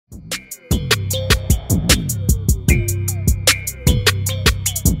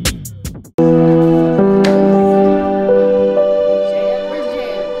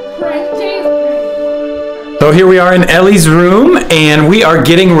So here we are in Ellie's room, and we are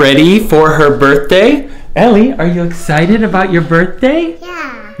getting ready for her birthday. Ellie, are you excited about your birthday?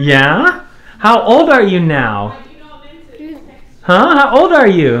 Yeah. Yeah? How old are you now? Huh? How old are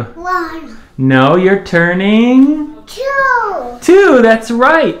you? 1. No, you're turning... 2. 2, that's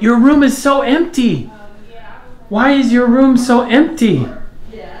right. Your room is so empty. Why is your room so empty?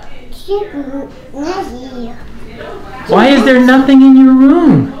 Why is there nothing in your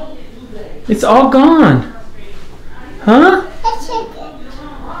room? It's all gone. Huh?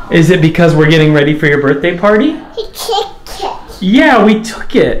 Is it because we're getting ready for your birthday party? He took it. Yeah, we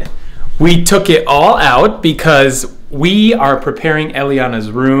took it. We took it all out because we are preparing Elianah's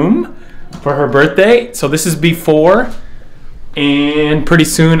room for her birthday. So this is before, and pretty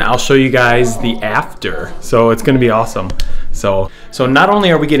soon I'll show you guys the after. So it's gonna be awesome. So not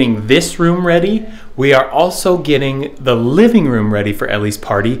only are we getting this room ready, we are also getting the living room ready for Ellie's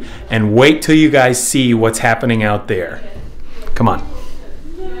party. And wait till you guys see what's happening out there. Come on.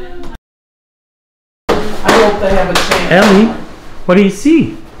 I hope they have a chance. Ellie, what do you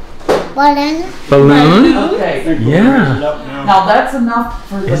see? Balloon. Balloon? Okay. Yeah. Now that's enough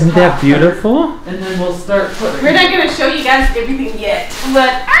for the Isn't that top beautiful? part, and then we'll start putting... We're not going to show you guys everything yet,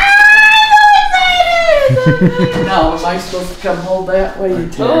 but I'm so excited! No, am I supposed to come hold that while you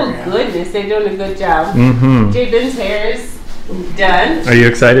tell Oh goodness, they're doing a good job. Mm-hmm. Jabin's hair is done. Are you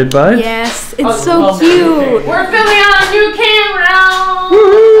excited, bud? Yes, it's Oh, so well, cute. We're filming on a new camera!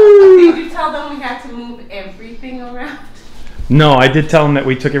 Woohoo! Did you tell them we had to move everything around? No, I did tell him that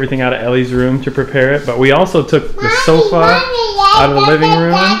we took everything out of Ellie's room to prepare it, but we also took the sofa out of the living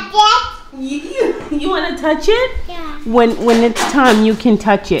room. You want to touch it? Yeah. When it's time, you can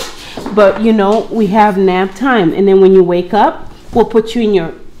touch it. But you know, we have nap time, and then when you wake up, we'll put you in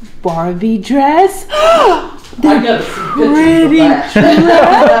your Barbie dress. I got some Pretty pictures of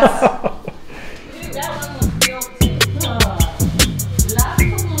that. dress.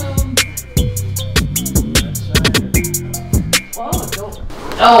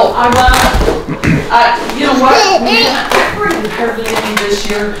 Oh, you know what? I bring everything this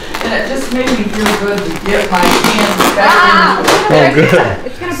year, and it just made me feel good to get my hands back in. Oh,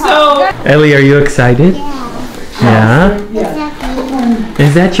 good. So, Ellie, are you excited? Yeah. Yeah?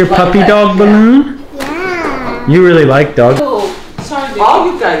 Is that your puppy dog balloon? Yeah. You really like dogs. sorry. All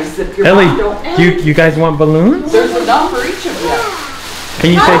you guys, if your Ellie, mom don't... you guys want balloons? There's enough for each of you.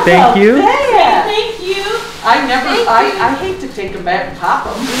 Can you say thank you? Thank you. I hate to take them back and pop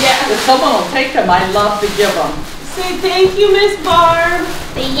them. Yeah. If someone will take them, I love to give them. Say thank you, Miss Barb.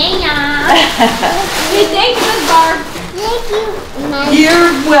 Yeah. Say thank you, Miss Barb. Thank you, my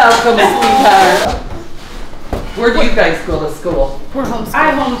You're welcome, sweetheart. Where do you guys go to school? We're homeschooled.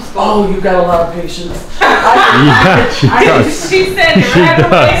 I homeschool. Oh, you got a lot of patience. Yeah, she does. She said it She right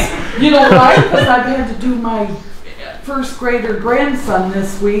does. away. You know why? Because I've had to do my first grader grandson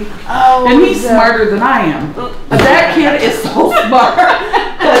this week. Oh, And he's smarter than I am. That kid is so smart.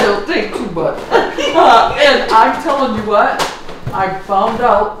 That don't take too much. And I'm telling you what, I found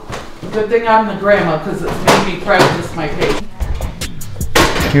out. Good thing I'm the grandma because it's made me practice my patience.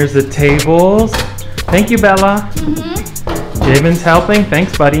 Here's the tables. Thank you, Bella. Javen's helping.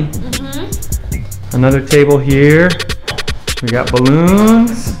 Thanks, buddy. Another table here. We got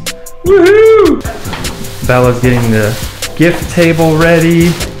balloons. Woohoo! Bella's getting the gift table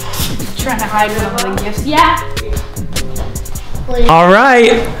ready. Trying to hide some of the gifts. Yeah. All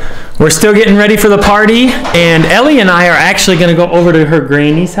right, we're still getting ready for the party, and Ellie and I are actually going to go over to her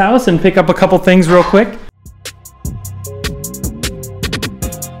granny's house and pick up a couple things real quick.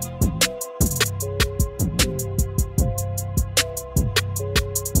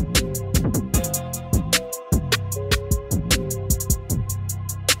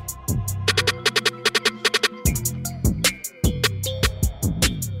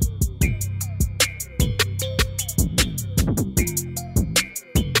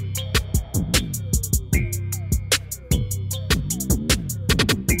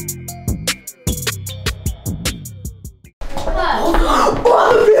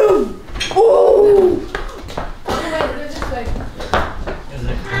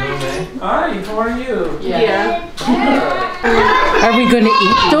 Hi, how are you? Yeah. Are we going to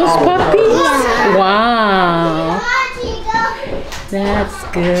eat those puppies? Wow. That's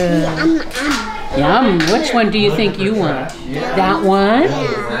good. Yum. Which one do you think you want? That one?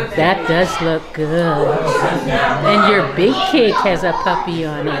 That does look good. And your big cake has a puppy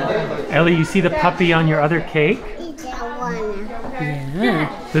on it. Ellie, you see the puppy on your other cake? Yeah.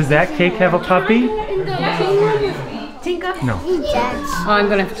 Does that cake have a puppy? Tinka? No. Oh, I'm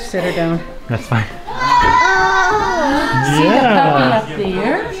going to have to sit her down. That's fine. See the puppy up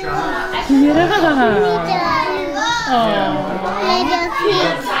there? Yeah.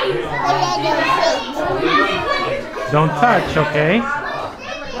 Don't touch, okay?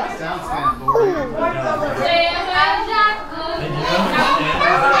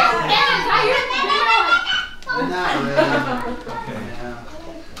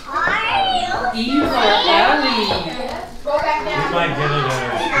 Eve or Ellie? We might get it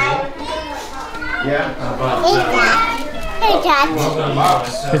Hey, Dad.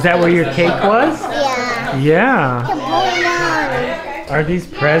 Is that where your cake was? Yeah. Yeah. Come on. Are these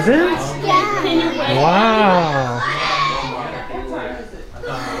presents? Yeah. Wow.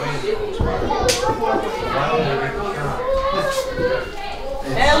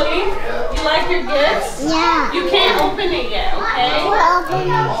 Ellie, you like your gifts? Yeah. You can't open it yet, okay? Open.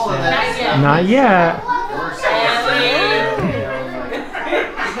 Not yet. Not yet.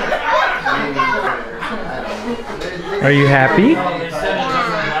 Are you happy? Yeah.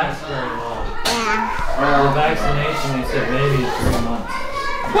 Vaccination, they said maybe 3 months.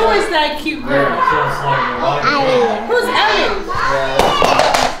 Who is that cute girl? Ellie. Who's Ellie?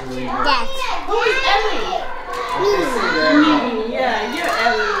 Yes. Who is Ellie? Me. Yeah, you're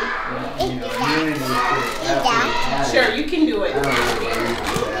Ellie. Sure, you can do it.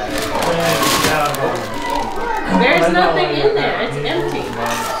 There's nothing in there. It's empty.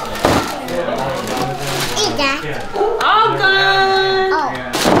 Eat that. All gone. Oh.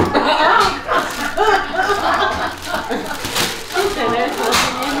 Okay, there's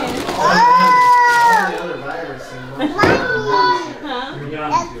nothing in here. Oh. Huh?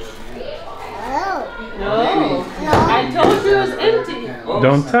 Oh. No. I told you it was empty.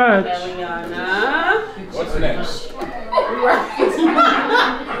 Don't touch. Eliana. What's next?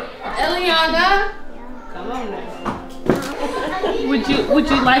 Eliana. Come on now. Would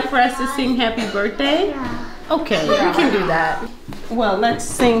you like for us to sing happy birthday? Okay, we can do that. Well, let's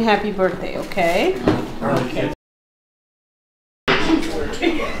sing happy birthday, okay? Okay.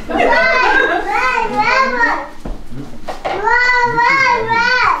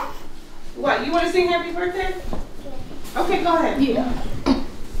 What, you want to sing happy birthday? Okay, go ahead. Yeah.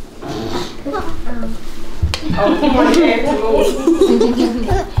 Oh, you want your head to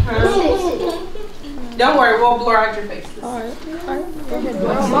move? Don't worry, we'll blur out your face. Alright.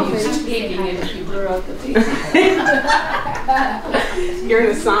 You're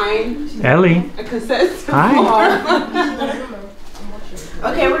gonna sign Ellie. a cassette. Hi.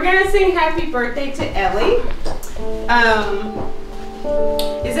 Okay, we're gonna sing happy birthday to Ellie.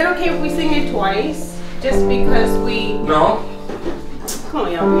 Is it okay if we sing it twice? Just because we... No. Come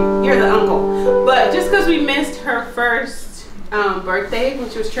on, Ellie. You're the uncle. But just because we missed her first birthday, when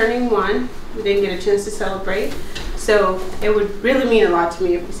she was turning 1, we didn't get a chance to celebrate. So it would really mean a lot to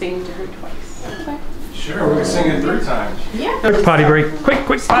me if we sang to her twice. Okay. Sure, we can sing it 3 times. Yeah. Quick potty break. Quick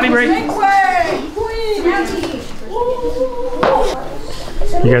potty break.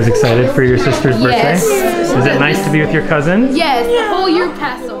 You guys excited for your sister's birthday? Yes. Is it nice to be with your cousins? Yes, the whole year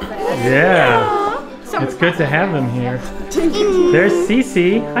passed so fast. Yeah. It's good to have them here. There's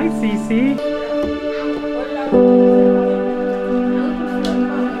Cece. Hi, Cece.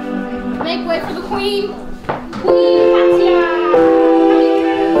 Make way for the queen. Queen Katia.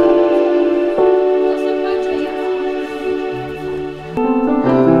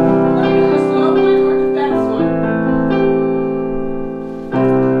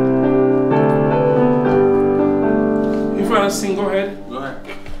 Sing, go ahead. Go ahead.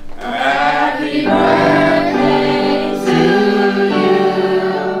 Happy birthday to you.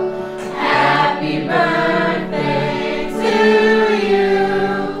 Happy birthday to you.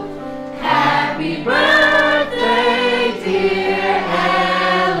 Happy birthday, dear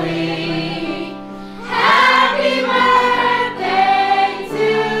Ellie. Happy birthday to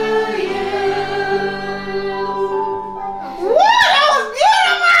you. Woo! That was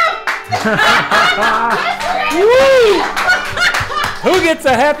beautiful! Woo! Who gets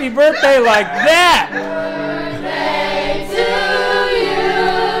a happy birthday like that? Birthday to you.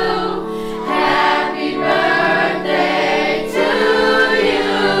 Happy birthday to you.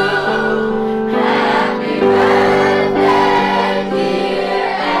 Happy birthday, dear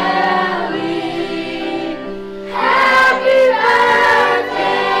Ellie. Happy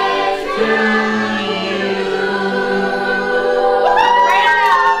birthday to you.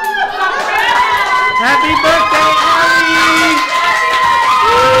 Happy birthday, Ellie!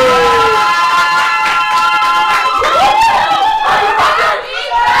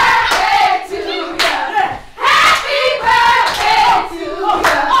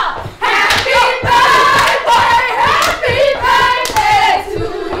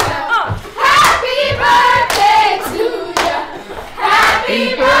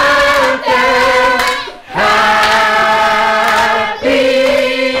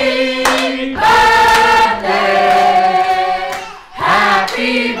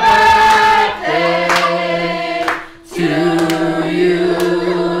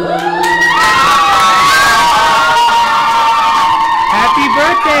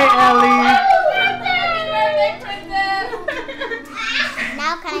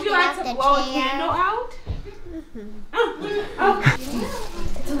 the blow a chair. candle out?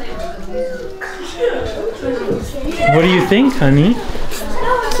 What do you think, honey?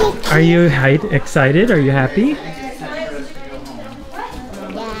 Are you excited? Are you happy?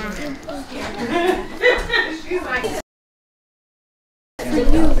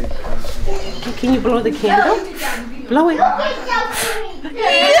 Can you blow the candle? Blow it. There you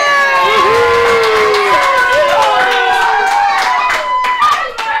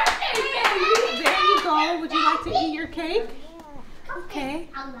go. Would you like to eat your cake? Okay.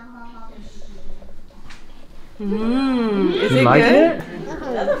 Is it Like good? it?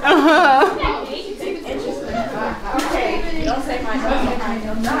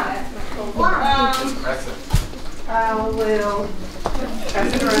 I will pass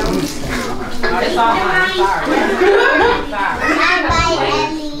it around.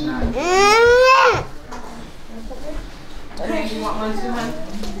 You want one too, hon?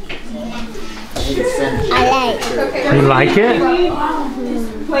 I like. You like it?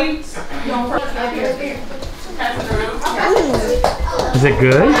 Plates. Is it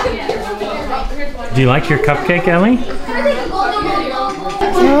good? Do you like your cupcake, Ellie?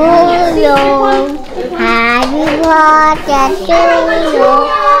 Happy birthday to you.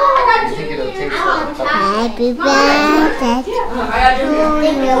 Happy birthday to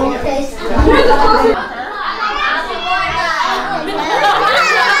you.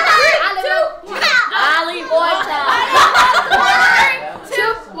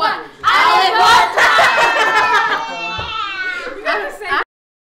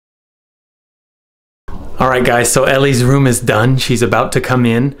 All right, guys, so Ellie's room is done. She's about to come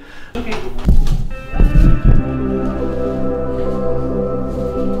in.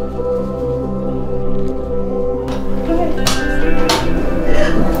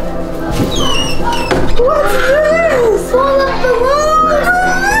 What's this? Full of balloons!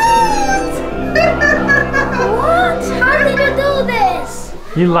 What? How did you do this?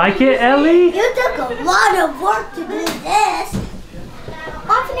 You like it, Ellie? You took a lot of work to do this.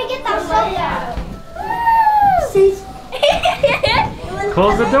 How can I get that stuff out?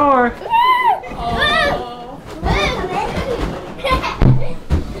 Close the door.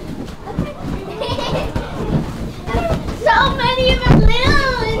 So many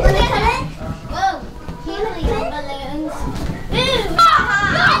balloons! Whoa, helium balloons.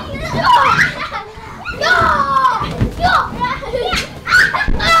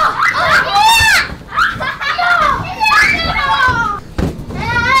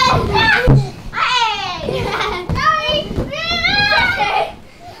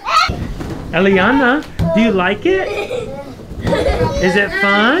 Elianah, do you like it? Is it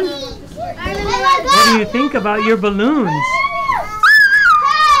fun? What do you think about your balloons?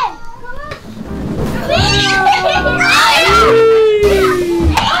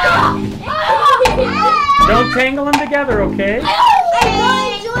 Don't tangle them together, okay?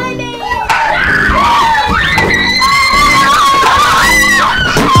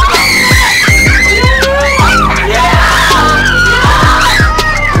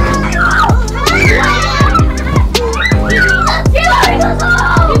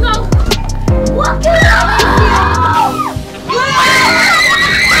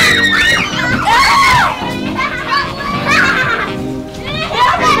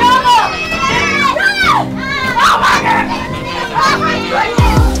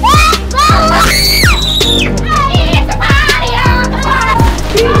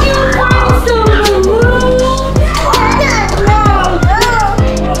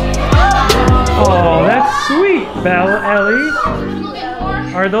 Ellie,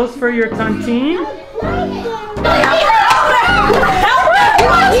 are those for your tontine?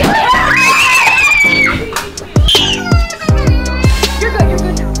 You're good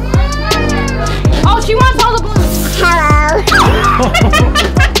now. Oh, she wants all the balloons. Hello.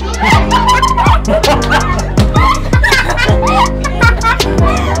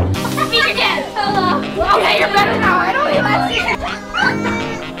 Speak again. Hello. Okay, you're better now. I don't even want to see it.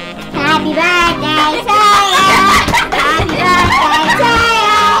 Happy birthday to you. Happy birthday to you.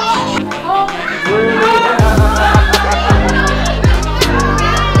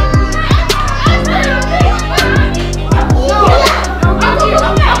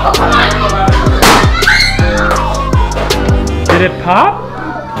 Did it pop?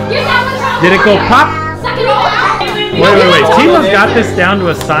 Did it go pop? Wait. Tima's got this down to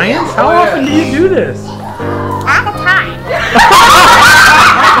a science? How often do you do this? All the time.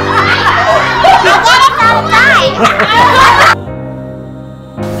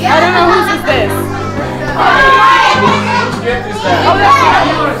 I don't know whose is this.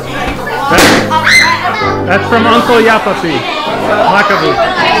 That's from Uncle Yapapi. Makabu.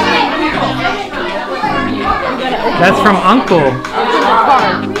 That's from Uncle.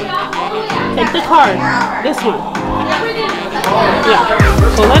 Take the card. This one. Yeah.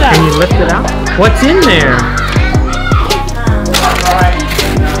 Pull it out. Can you lift it out? What's in there?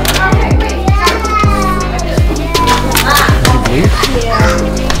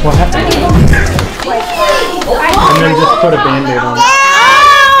 What happened? And then just put a band-aid on it.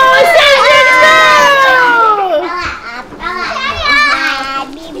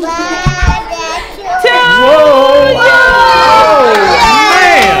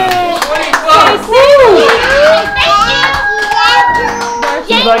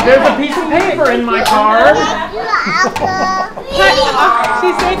 Like, there's a piece of paper in my card. She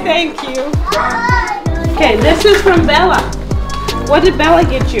said thank you. Okay, this is from Bella. What did Bella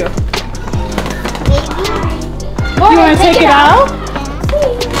get you? You want to take it out?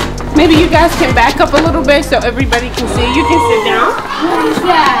 Maybe you guys can back up a little bit so everybody can see. You can sit down. What is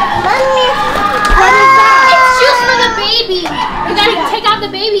that? What is that? It's just for the baby. You gotta take out the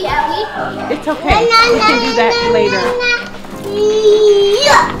baby, Ellie. It's okay. We can do that later.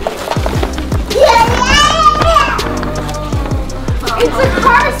 It's a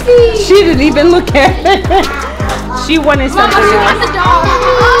car seat. She didn't even look at it. She wanted Mama, something she got else. the doll.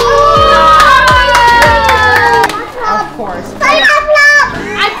 Of course.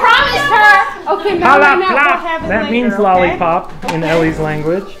 I promised her. Okay, now right now we'll Plop. have it That later, means okay? lollipop in Ellie's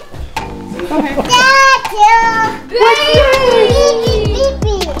language. Go ahead.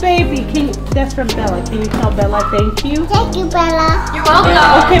 Baby, can you, that's from Bella. Can you tell Bella thank you? Thank you, Bella. You're welcome.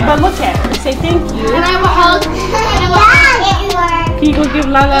 Okay, but look at her. Say thank you. And I will hug. And I will hug. Can you go give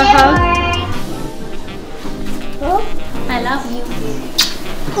Lala a hug? I love you.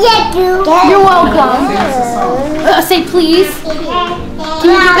 Thank you. You're welcome. Say please. Can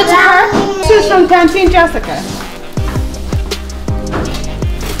you give it to her? This is from Tantine Jessica.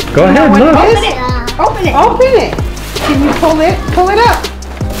 Go ahead, look. Open it. Open it. Open it. Can you pull it? Pull it up.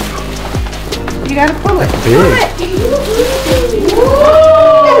 You gotta pull it. Big.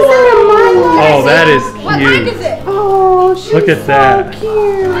 Oh, that is What kind cute. is it? Oh, she's Look at that. so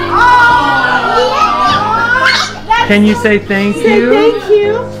cute. Can you say thank Say you? thank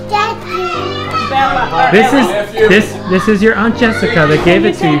you. Bella. This is your Aunt Jessica that gave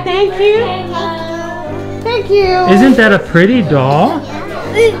it to Say you. thank you. Thank you. Isn't that a pretty doll?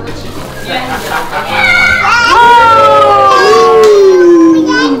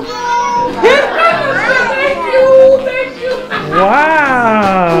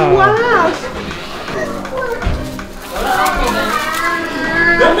 Wow. Wow.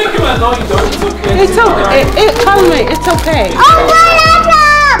 Don't make him annoy you, though. It's okay. It's okay. Tell me, it's okay.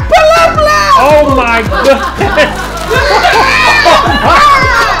 Oh my goodness.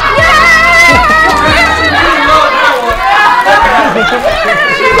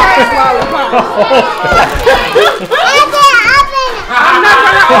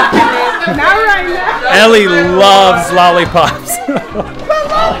 Not right now. Ellie loves lollipops. More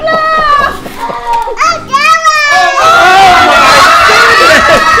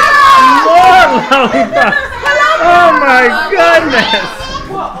lollipops. Oh my goodness.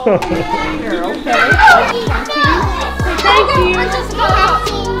 Thank you.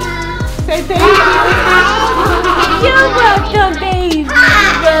 Say thank you. You're welcome, baby.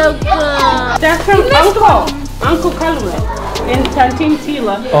 Welcome. That's from Uncle Cullen and Tantine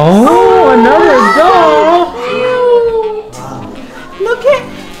Tila. Oh, another doll.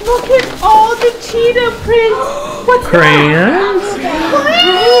 Look at all the cheetah prints. What's Crayons.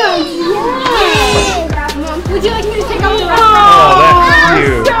 Crayons, yes. Would you like me to take out the rest? Oh, that's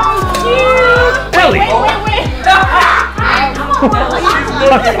cute. So cute. Ellie. Wait.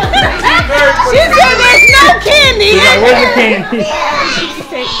 She said there's no candy. She's like, where's the candy?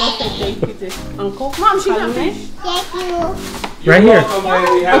 Go say thank you to Uncle. Mom, she's not finished. Thank you. Right here. Welcome,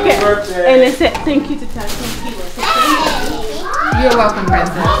 lady. Happy Okay. birthday. And it said thank you to Tantine Tila. You're welcome,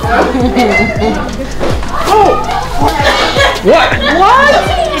 Princess. What? What?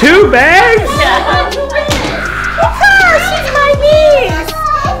 2 bags? She's my niece.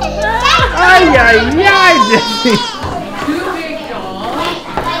 Ay, ay, ay, Jessie.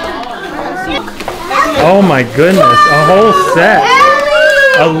 Oh my goodness, a whole set.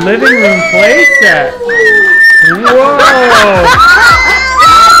 A living room play set. Whoa.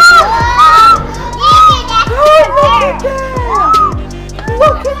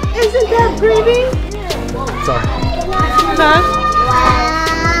 Look, isn't that pretty? Sorry. Huh?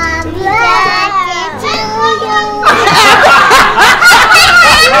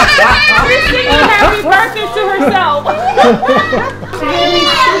 She's singing happy birthday to herself.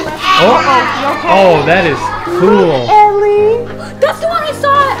 Oh, that is cool. Ellie. That's the one I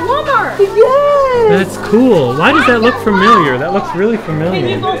saw at Walmart. Yes. That's cool. Why does that look familiar? That looks really familiar. Can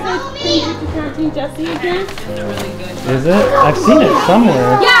you go say thank you to Auntie Jessie again? Is it? I've seen it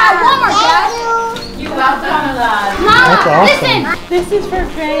somewhere. Yeah, one more, Dad. Mom, That's awesome. listen. This is for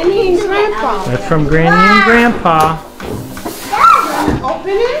Granny and Grandpa. That's from Granny and Grandpa.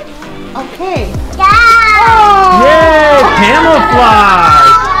 Open it? Okay. Yay! Camouflage!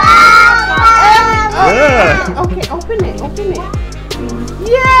 Good. Okay, open it. Open it.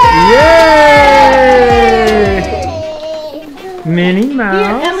 Yay! Minnie Here,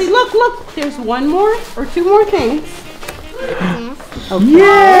 Mouse. Ellie, look. There's one more or two more things.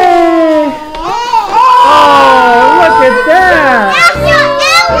 Yay! Oh, look at that!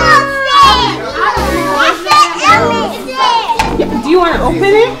 Do you want to open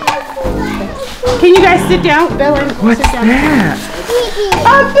it? Can you guys sit down? Bella, What's sit down. that? A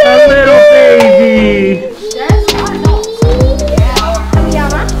A little baby. Here's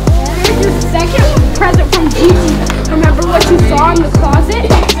your second present from Gigi. Remember what you saw in the closet?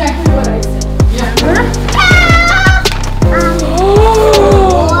 Exactly what I said.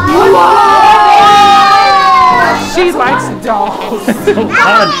 She likes dolls. It's a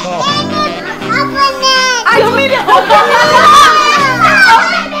lot of dolls. You want me to open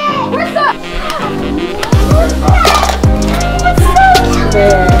Where's the...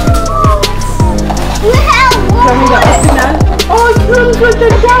 Oh, it comes with the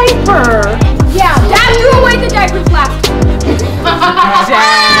diaper. Yeah, Dad threw away the diapers last time.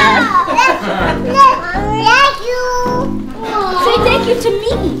 Dad. Say thank you to me.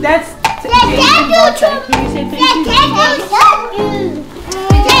 That's Thank you to Can you say thank you?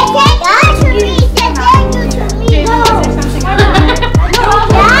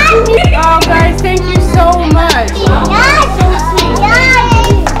 Oh, guys, thank you so much.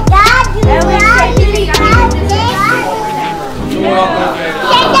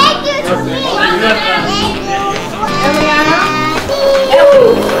 Eliana, do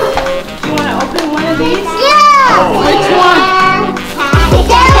you want to open one of these? Which one?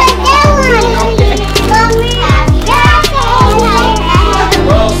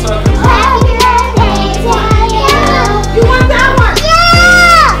 You want that one?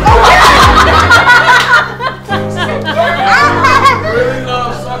 Really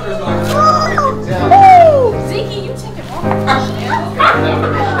love suckers like that. Ziggy, you take it off.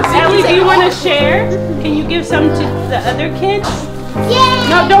 Ellie, do you want to share? Can you give some to the other kids?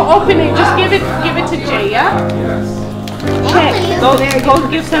 No, don't open it. Just give it to Jay, yeah? Yes. Okay, go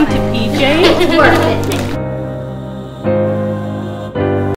give some to PJ.